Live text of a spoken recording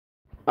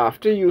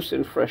after use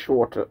in fresh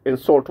water, in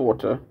salt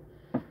water,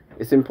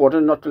 it's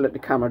important not to let the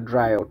camera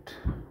dry out.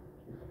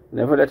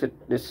 Never let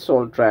the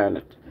salt dry on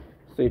it.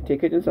 So you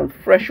take it in some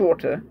fresh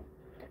water.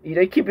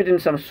 Either keep it in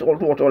some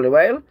salt water all the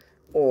while,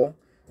 or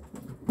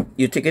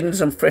you take it in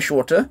some fresh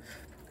water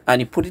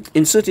and you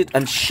insert it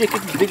and shake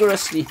it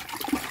vigorously.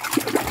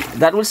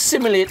 That will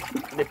simulate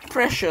the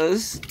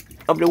pressures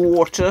of the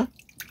water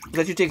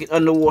that you take it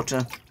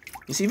underwater.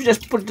 You see, if you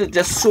just put it,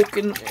 just soak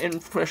in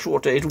fresh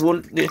water, it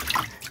won't,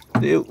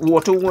 the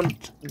water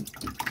won't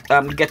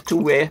get to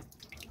where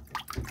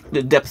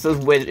the depth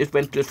of where it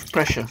went to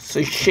pressure. So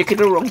you shake it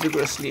around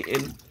vigorously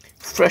in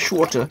fresh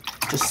water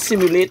to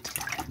simulate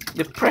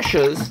the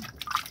pressures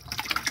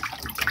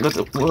that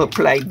were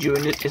applied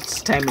during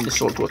its time in the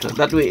salt water.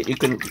 That way you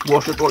can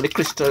wash out all the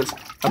crystals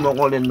among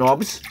all the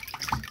knobs,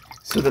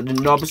 so that the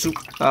knobs, you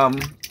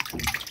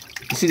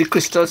see the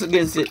crystals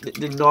against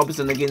the knobs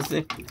and against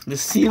the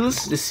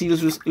seals. The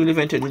seals will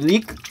eventually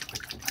leak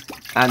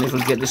and it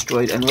will get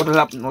destroyed. And what will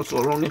happen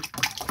also around it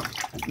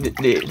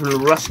will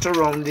rust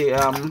around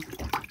the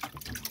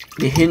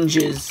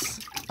hinges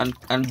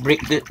and break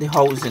the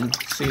housing.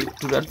 So you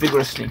do that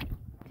vigorously.